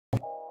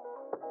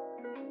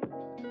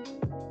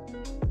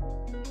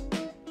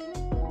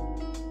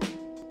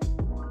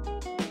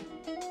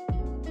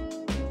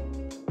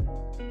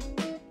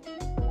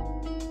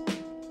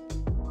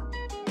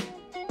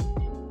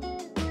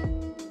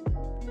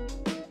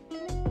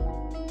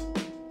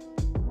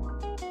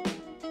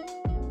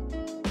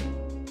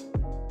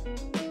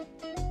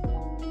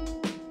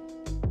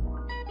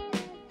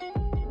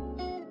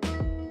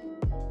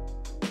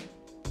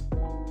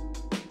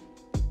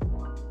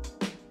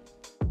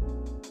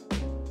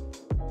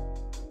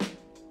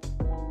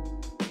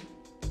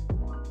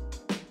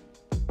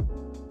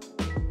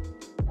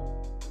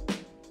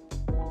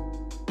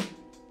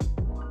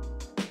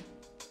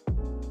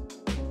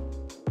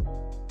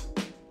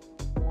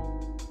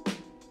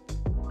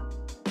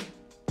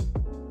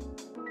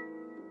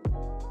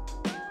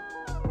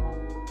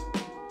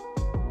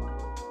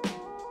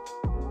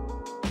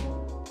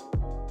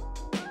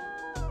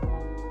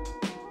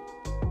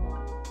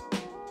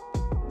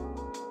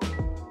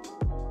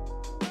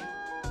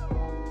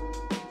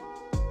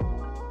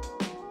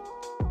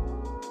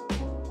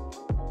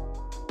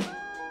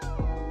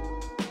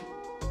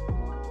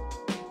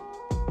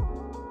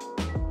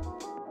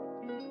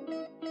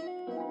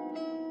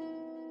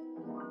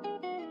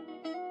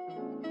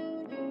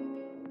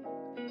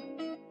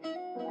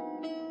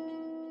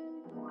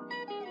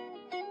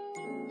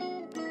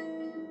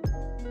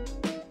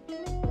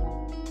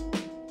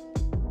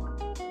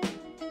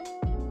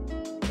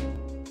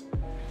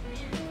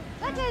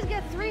That guy's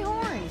got 3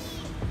 horns.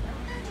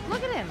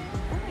 Look at him.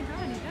 Oh my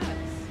god, he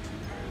does.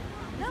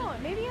 No,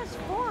 maybe he has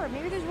 4.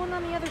 Maybe there's one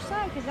on the other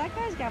side because that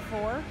guy's got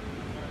 4.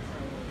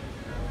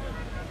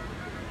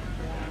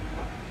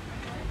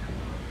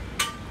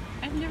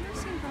 I've never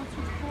seen goats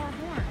with 4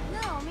 horns.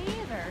 No, me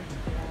either.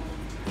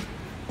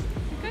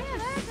 Yeah,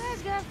 That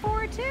guy's got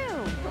 4 too.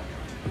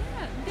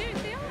 Yeah,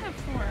 they all have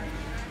 4.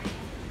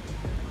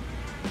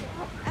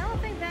 I don't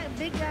think that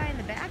big guy in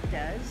the back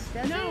does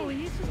he? No,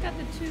 he's just got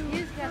the 2.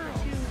 He's got the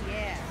 2,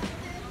 yeah.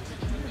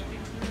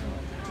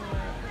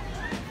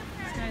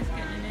 This guy's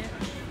getting an itch.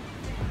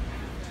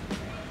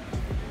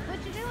 What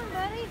you doing,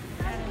 buddy?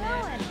 How's it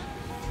going?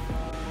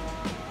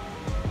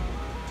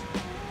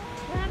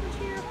 What happened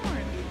to your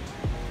horn?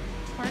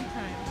 Hard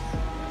times.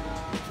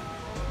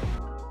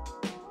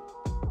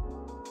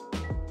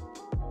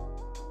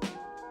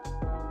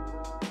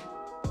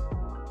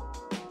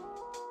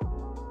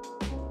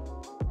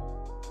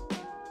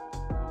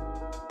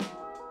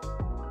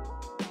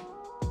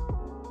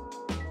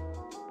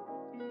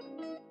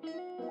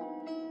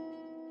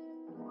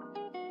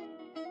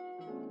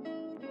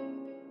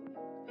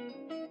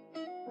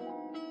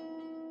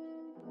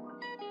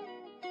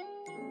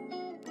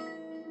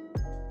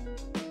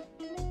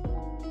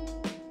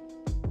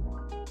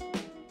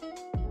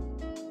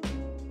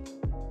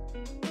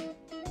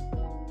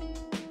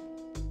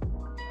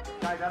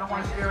 Guys, I don't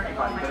want to scare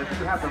anybody, but if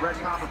you have the red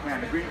copper pan,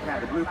 the green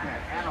pan, the blue pan,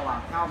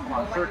 Analon,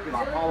 Calphalon,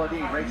 Circulon,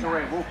 Pauladine, Rachel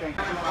Ray, Wolfgang.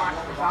 That's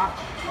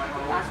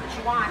what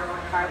you want.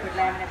 Hardwood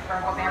laminate,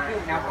 Virgo bamboo.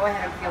 Now go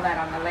ahead and feel that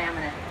on the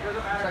laminate.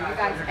 So you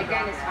guys,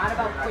 again, it's not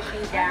about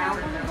pushing down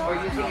or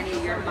using any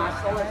of your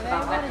muscle. It's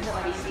about letting the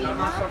sleeve be a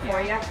muscle for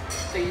you.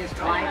 So you just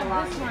glide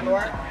along the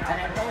floor. And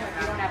then if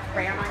you don't have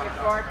crayon on your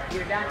floor,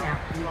 you're done now.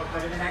 You go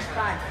to the next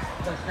side.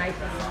 So it's nice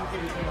and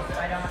easy. You can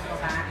slide on, go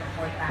back and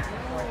forth, back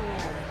and forth.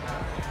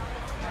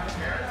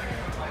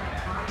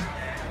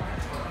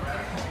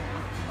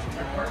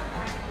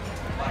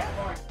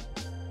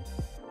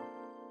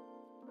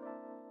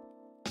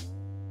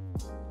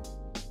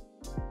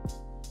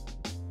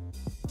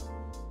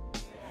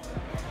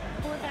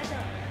 Pull it back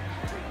up.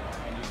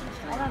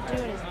 All I have to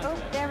do is, oh,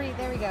 there we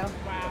go.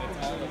 Wow.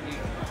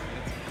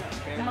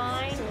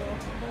 Mind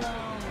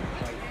blown.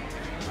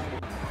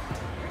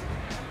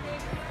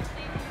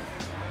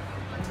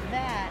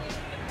 That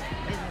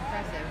is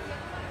impressive.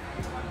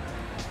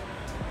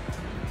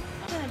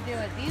 I'm gonna do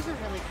it. These are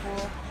really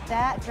cool.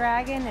 That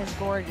dragon is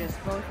gorgeous.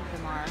 Both of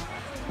them are.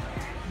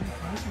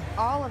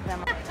 All of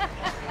them.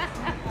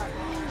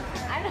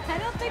 I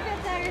don't think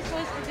that's how you're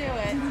supposed to do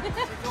it.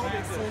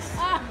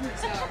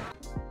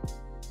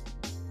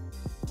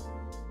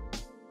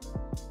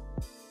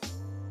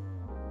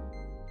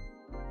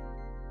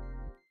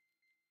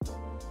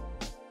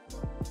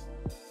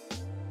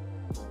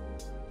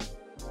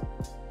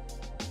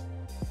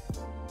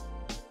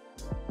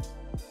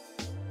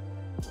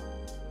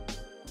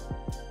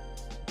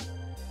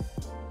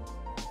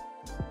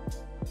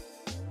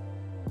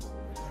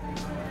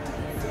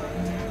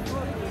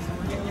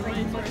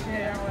 Pushing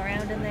it all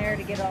around in there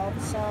to get all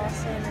the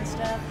sauce in and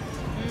stuff.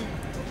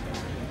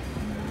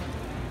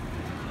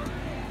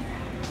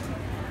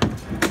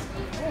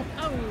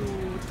 Oh,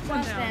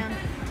 Sauce down.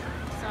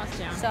 Sauce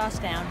down. Sauce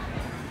down.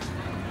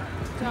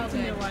 It's all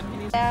good.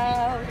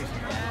 Out.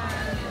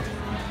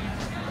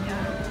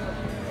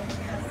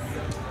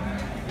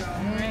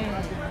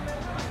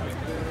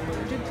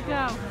 Good to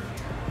go.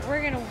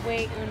 We're gonna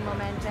wait un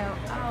momento.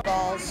 Oh,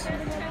 balls.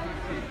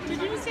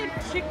 Did you just say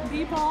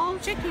chickpea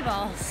balls? Chickpea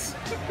balls.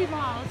 Chickpea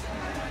balls.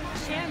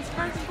 Shannon's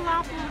first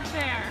falafel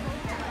affair.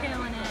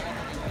 Killing it.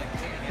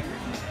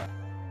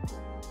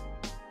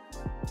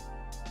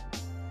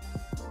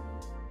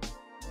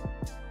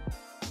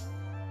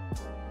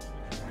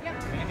 Yep.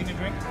 Anything to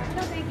drink?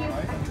 No, thank you. $10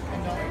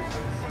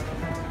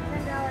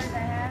 I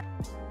have.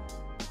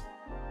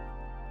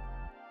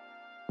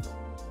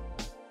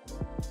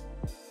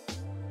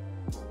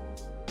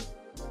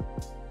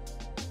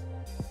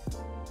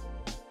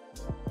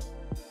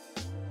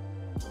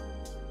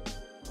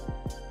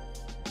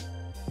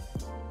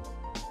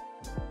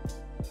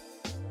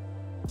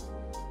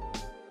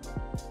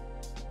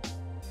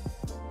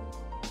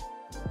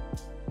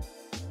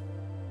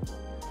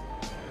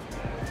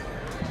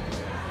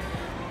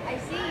 I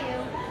see you.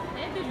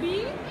 Hey, baby.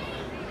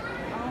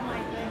 Oh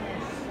my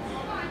goodness.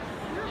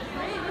 You're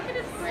great. Look at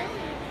his brain.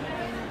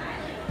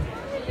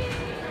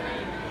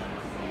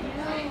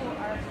 You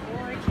are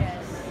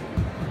gorgeous.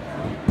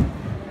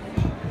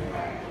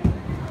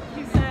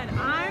 He said,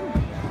 I'm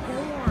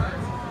bored.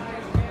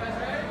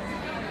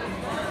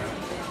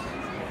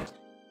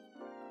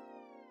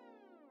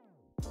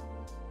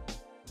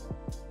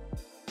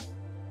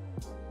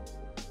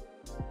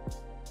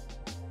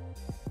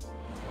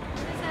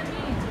 What does that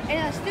mean? And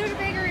a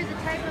Studebaker is a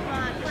type of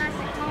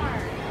classic car.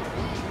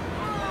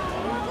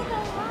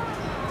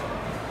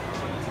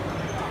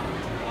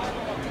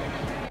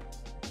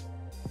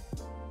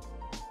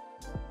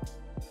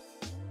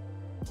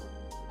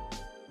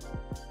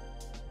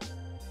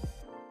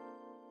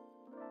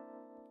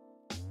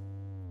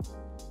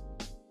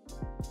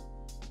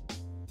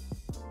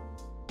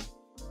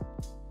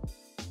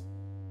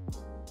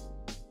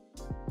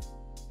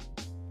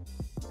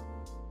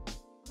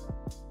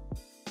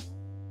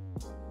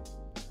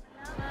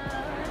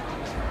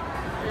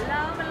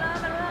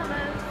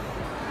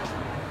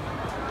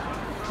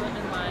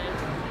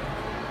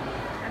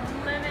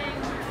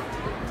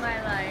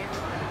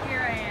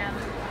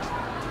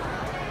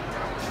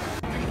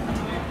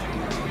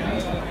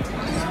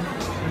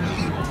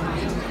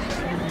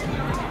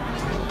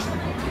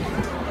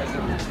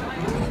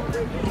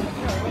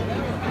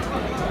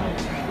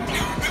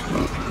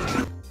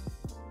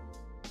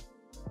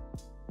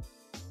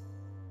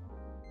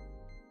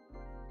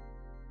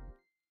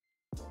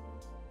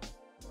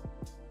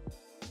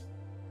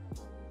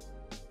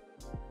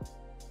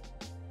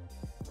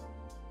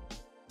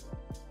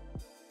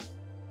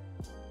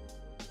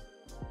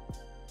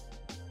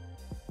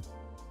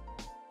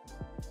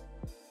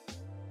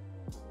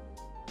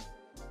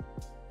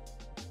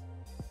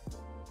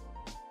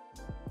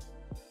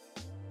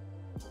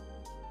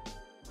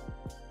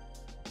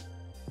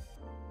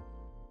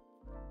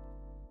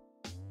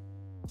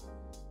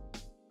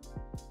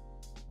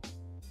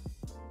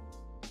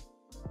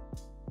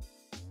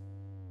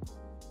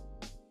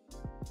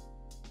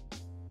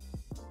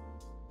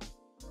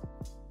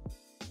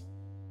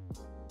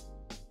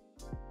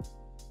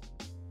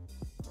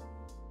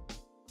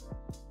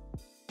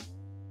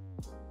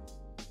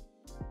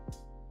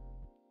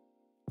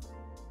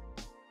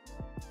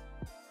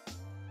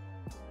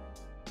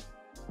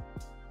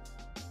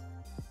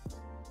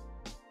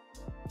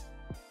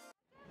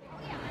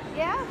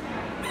 Yeah?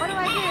 What do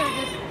I do?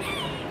 Just...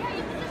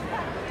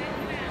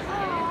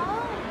 Aww.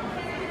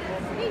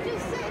 He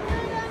just sitting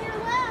right on your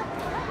lap.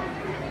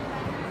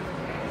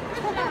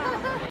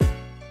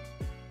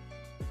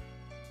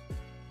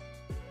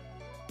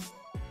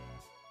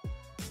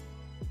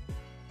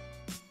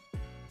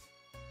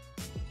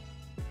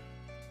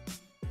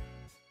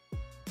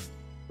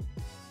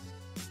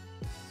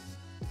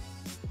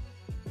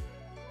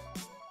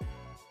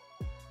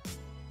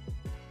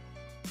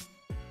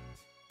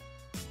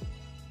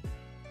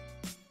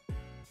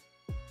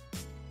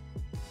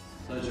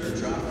 Pleasure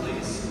drop,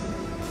 please.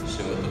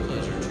 Show it the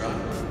pleasure drop.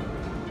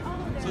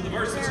 So the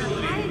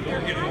versatility of the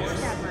Orchid horse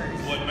is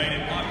what made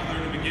it popular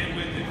to begin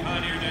with in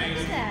pioneer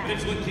days, but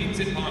it's what keeps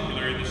it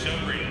popular in the show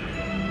ring.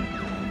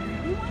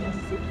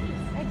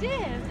 I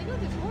did.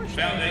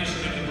 Foundation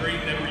of the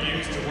breed that were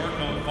used to work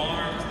on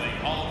farms, they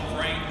hauled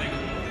freight, they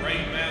were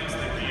parade mounts,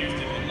 they were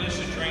used in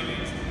militia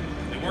trainings,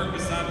 they worked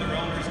beside their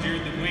owners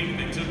during the week,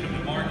 they took them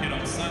to market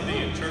on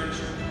Sunday and church,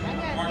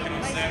 market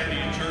on Saturday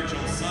and church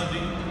on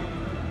Sunday.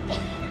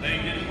 They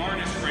did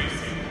harness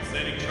racing,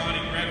 setting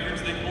trotting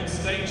records, they pulled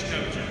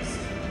stagecoaches.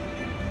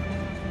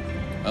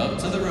 Up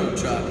to the road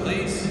trot,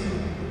 please.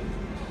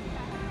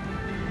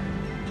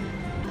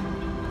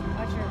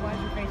 Watch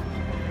your face.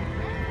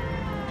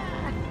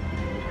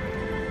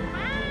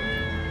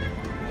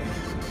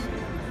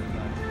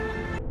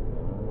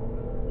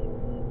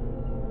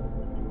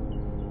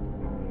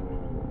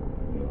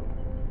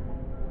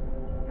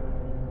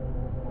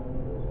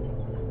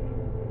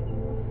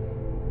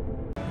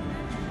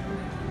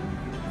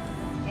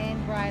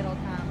 Bridal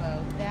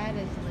combo. That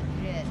is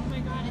legit. Oh my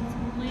god, it's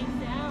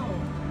blinged out.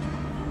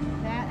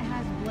 That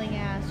has bling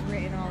ass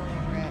written all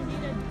over I it.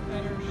 need a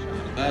better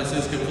shot. Class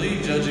is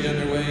complete. Judging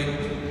underway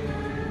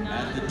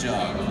at the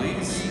jog,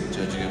 please.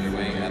 Judging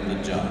underway at the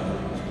jog.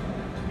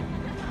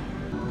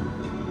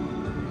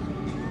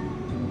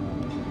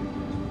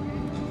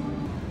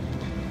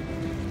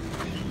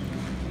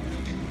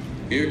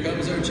 Here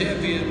comes our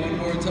champion one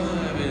more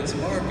time. It's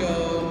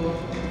Marco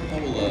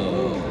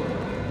Polo.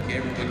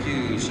 Cameron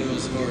McHugh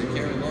shows for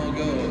Carolyn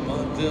of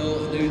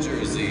Montville, New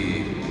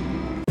Jersey.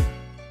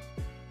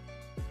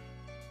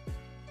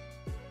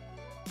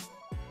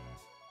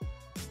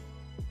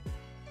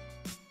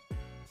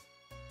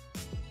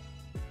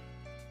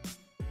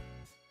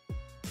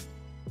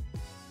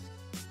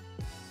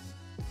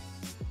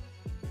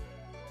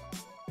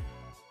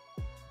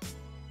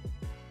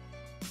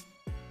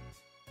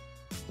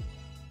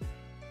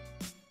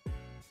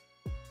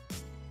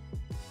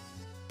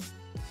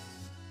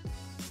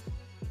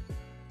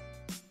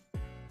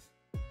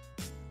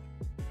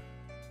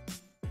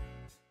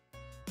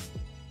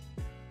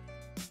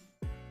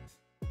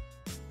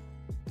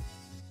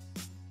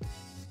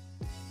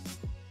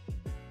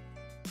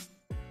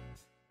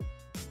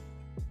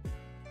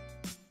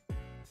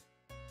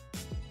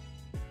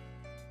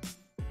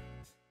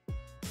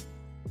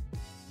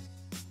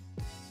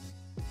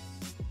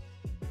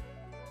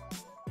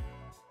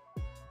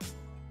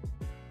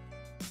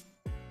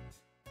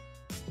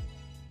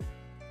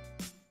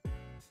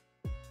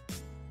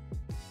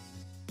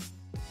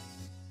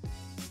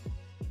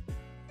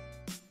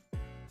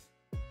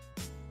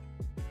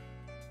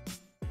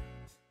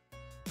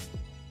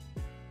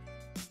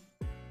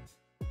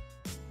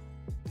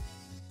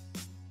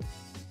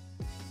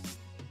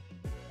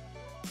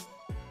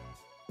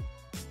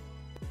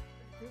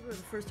 We were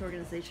the first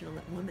organization to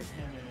let women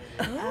have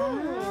it.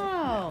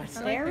 Oh,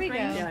 I there like we the go.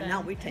 frame Yeah, then.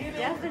 now we take it.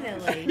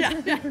 Definitely.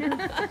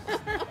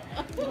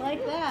 We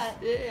like that.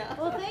 Yeah.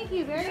 Well, thank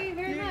you very,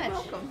 very You're much.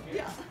 welcome.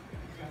 Yeah.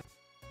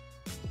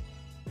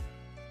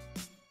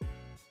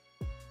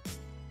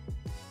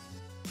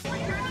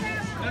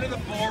 None of the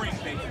boring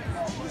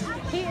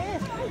patients. He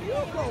is.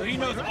 So he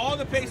knows all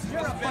the patients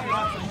to spend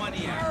lots of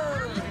money at.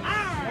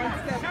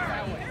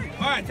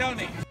 All right, tell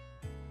me.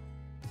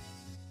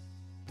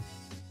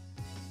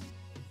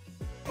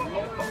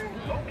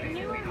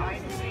 Newer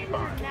Mustang is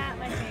not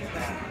my favorite.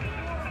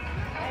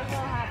 I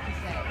will have to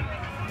say.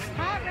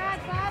 Hot Rod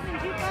Bob and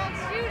Jukebox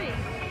Judy.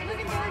 Look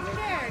at those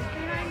chairs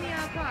behind the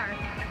car.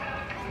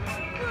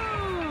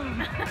 Boom!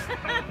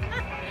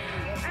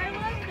 I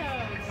love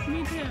those. Me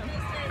too.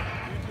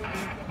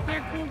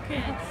 They're cool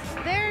kids.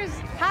 There's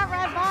Hot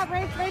Rod Bob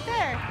right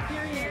there.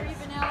 Period.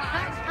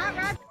 Hot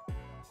Rod.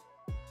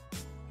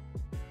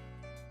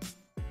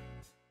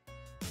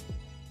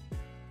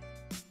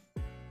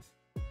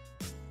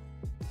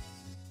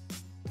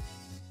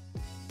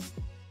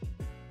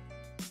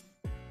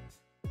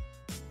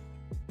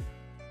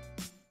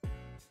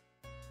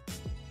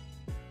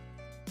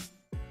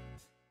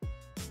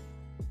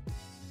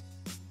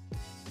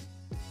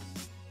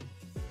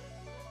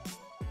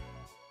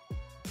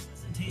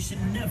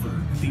 Never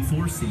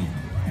before seen.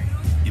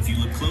 If you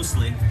look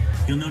closely,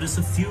 you'll notice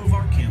a few of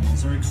our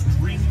camels are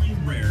extremely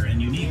rare and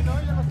unique.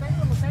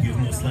 You've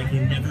most likely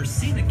never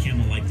seen a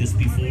camel like this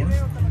before.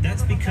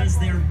 That's because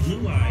they are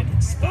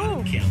blue-eyed,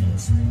 spotted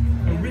camels,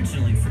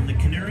 originally from the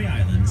Canary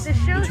Islands, The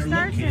show which are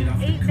starts located in off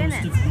the 8 coast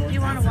minutes. of North Do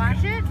you want to watch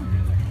Africa.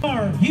 it?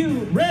 Are you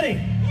ready?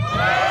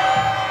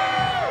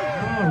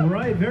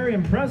 very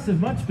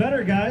impressive. Much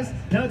better, guys.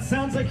 Now it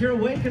sounds like you're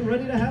awake and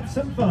ready to have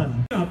some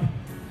fun.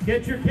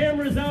 Get your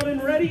cameras out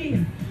and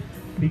ready,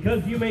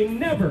 because you may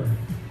never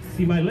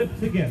see my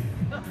lips again.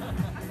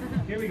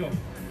 Here we go.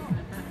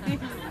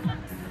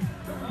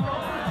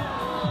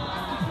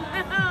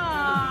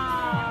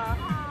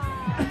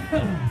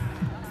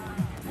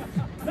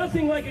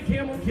 Nothing like a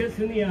camel kiss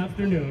in the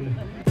afternoon.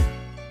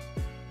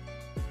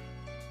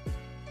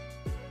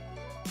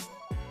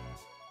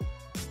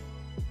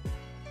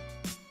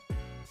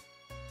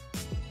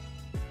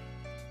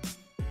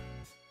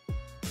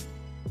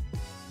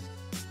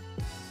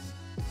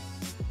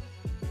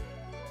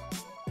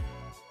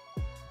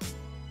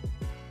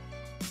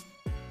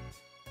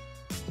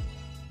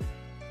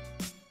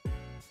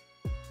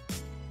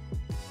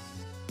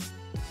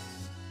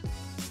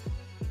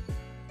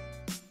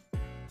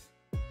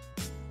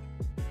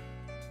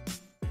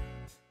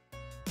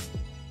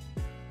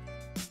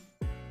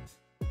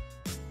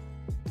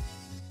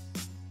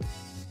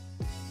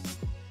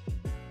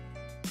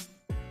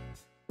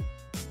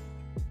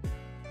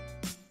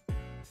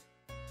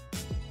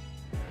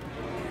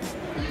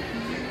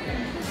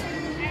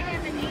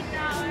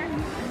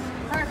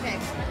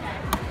 Perfect.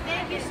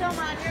 Thank you so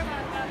much.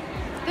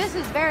 This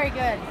is very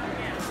good.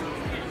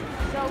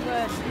 So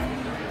good.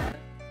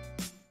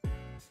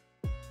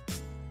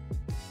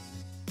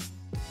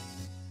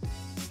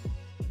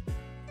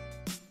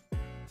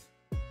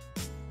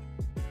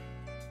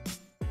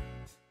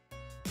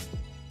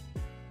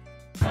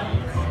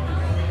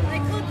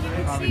 Like, look, you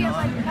can see it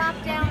like pop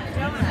down the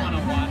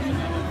donut.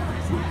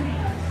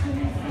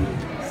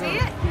 See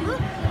it?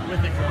 Look.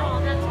 With the girl. Oh,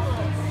 that's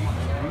cool.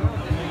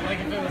 Like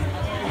if it was...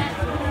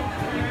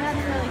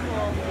 That's really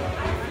cool.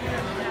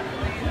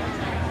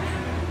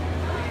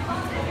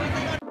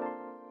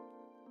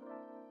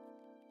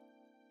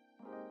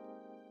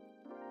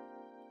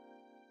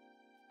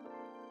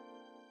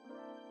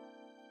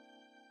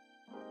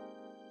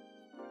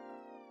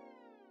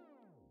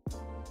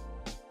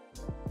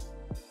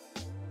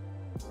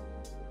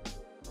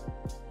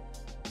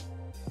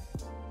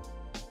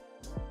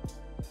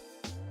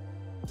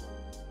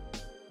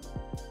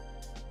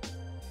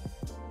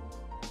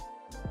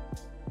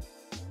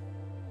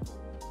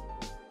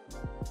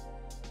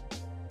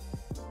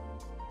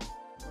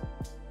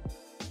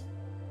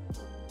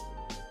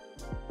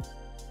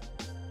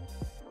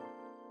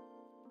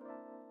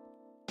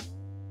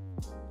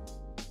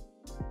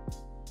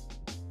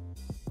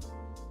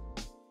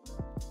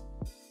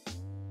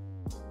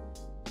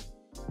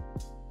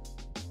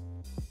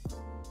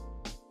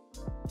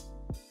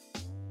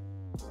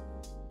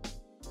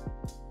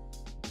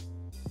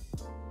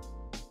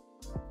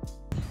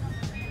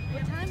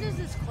 What time does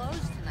this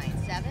close tonight?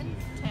 7?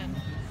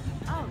 10.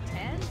 Oh,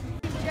 10?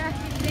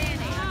 Jackie and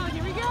Danny. Oh,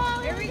 here we go.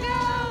 Here we go.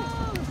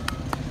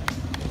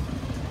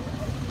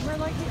 We're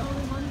like the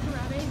only ones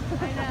ready.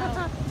 I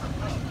know.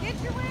 Get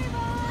your wave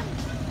on.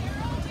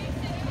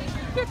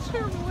 Get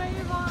your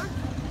wave on.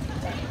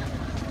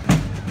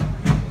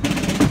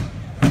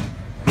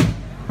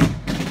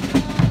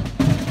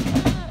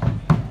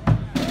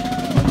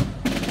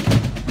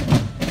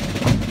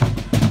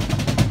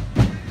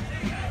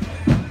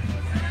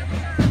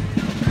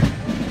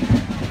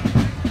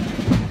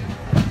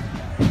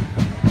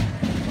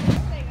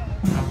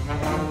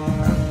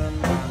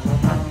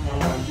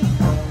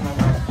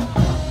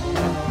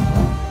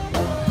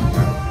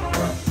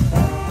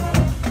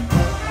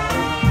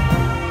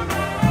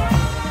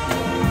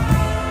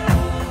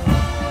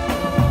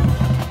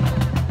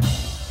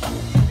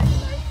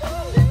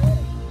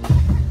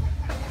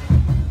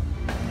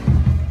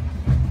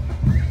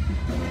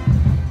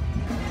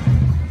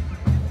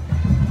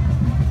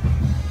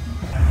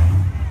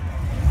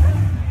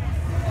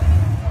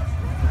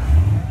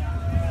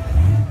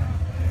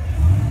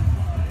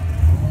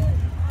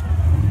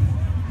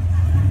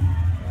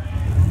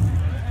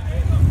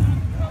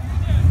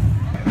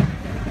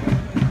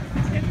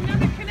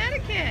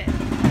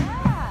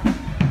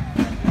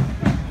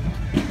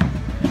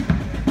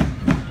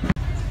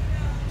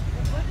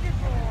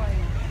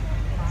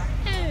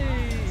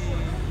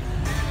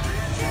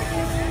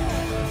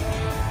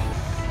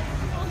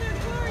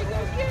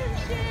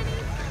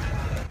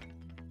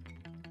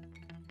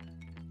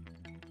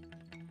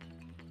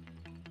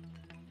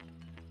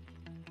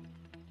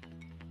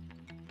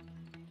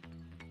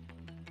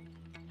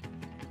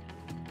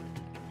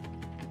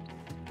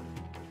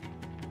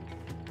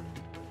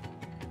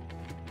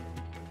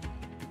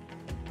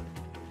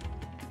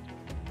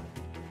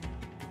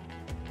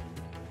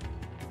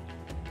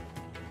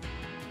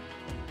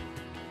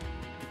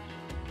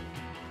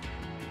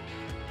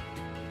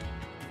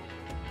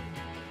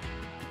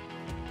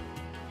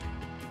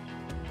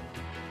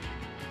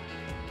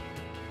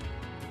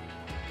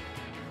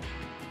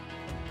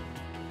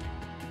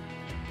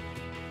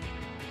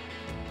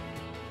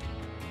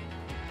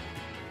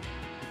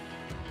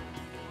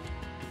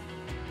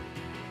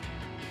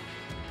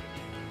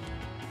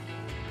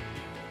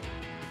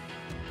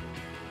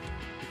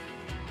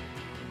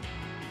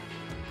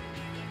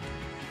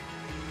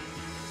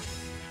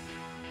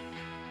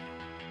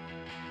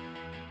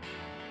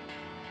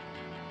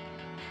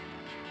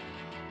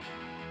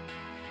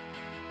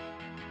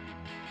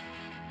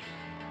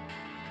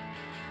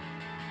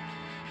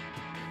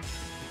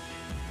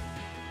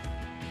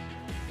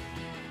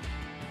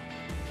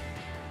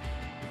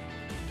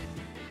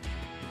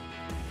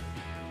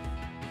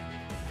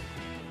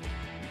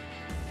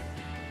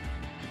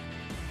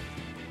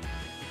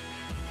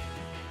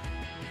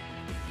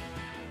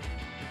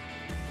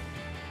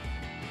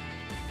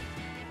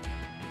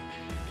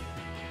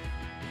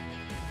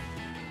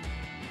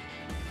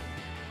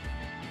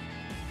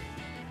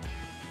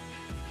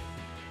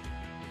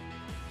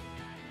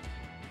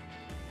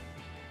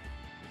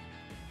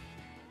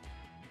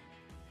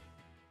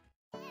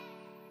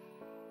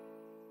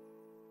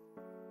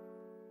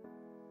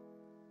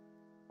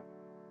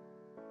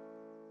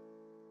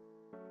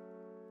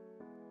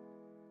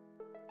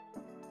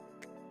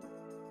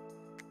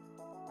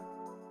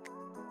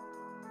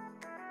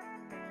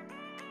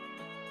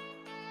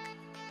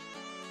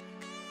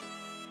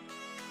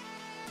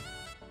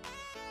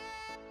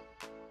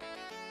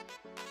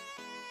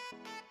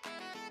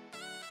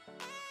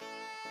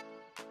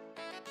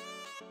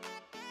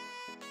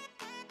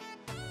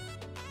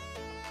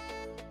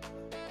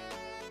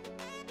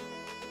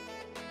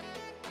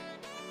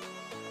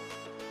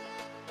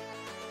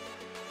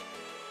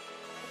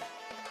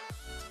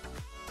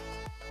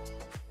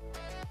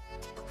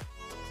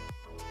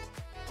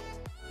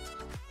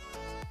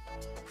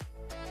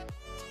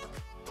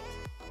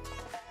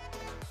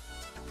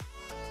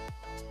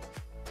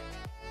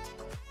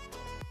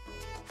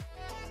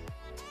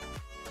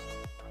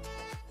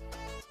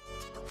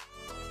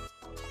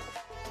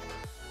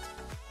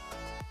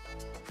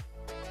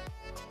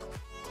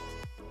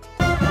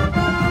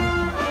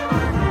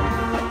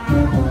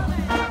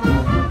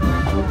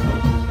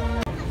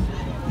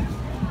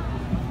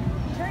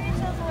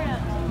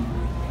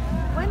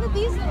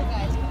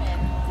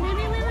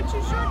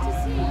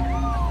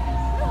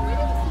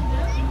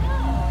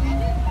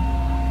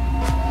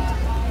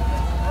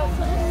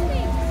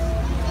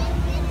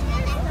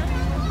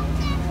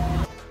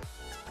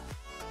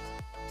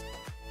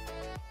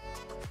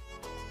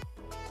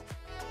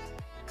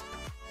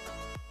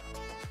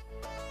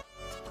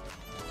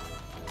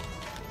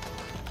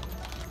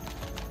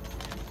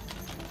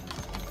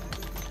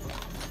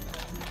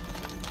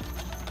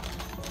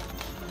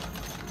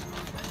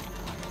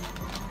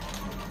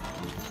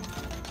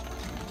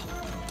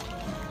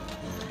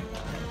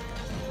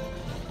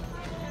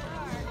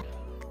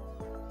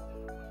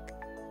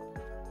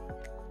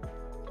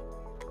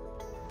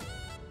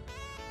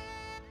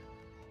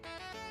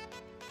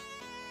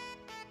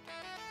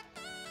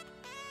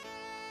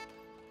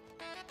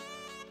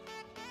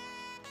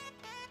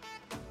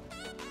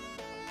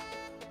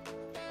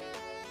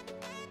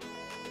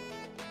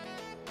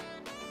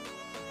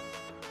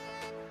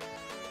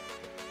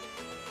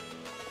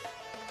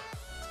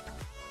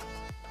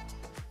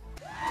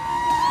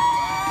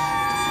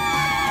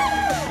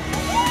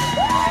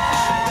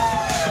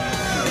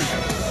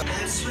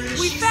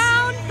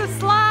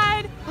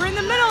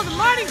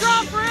 Mardi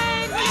Gras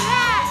parade. Look at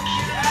that.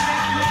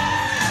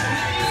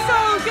 So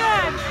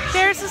good.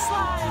 There's the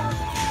slide.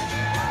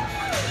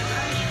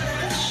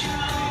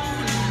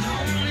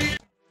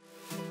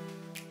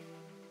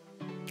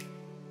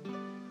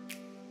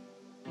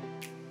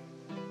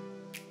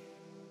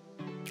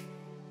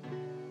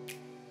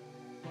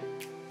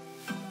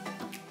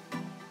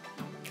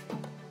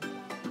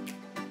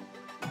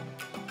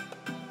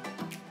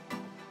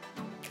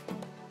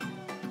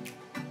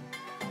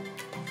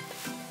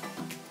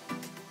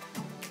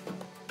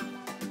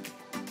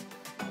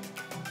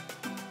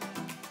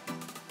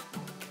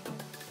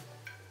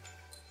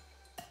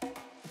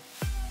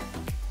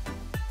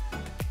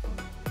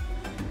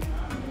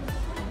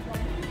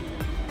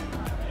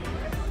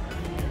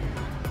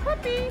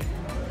 Puppy!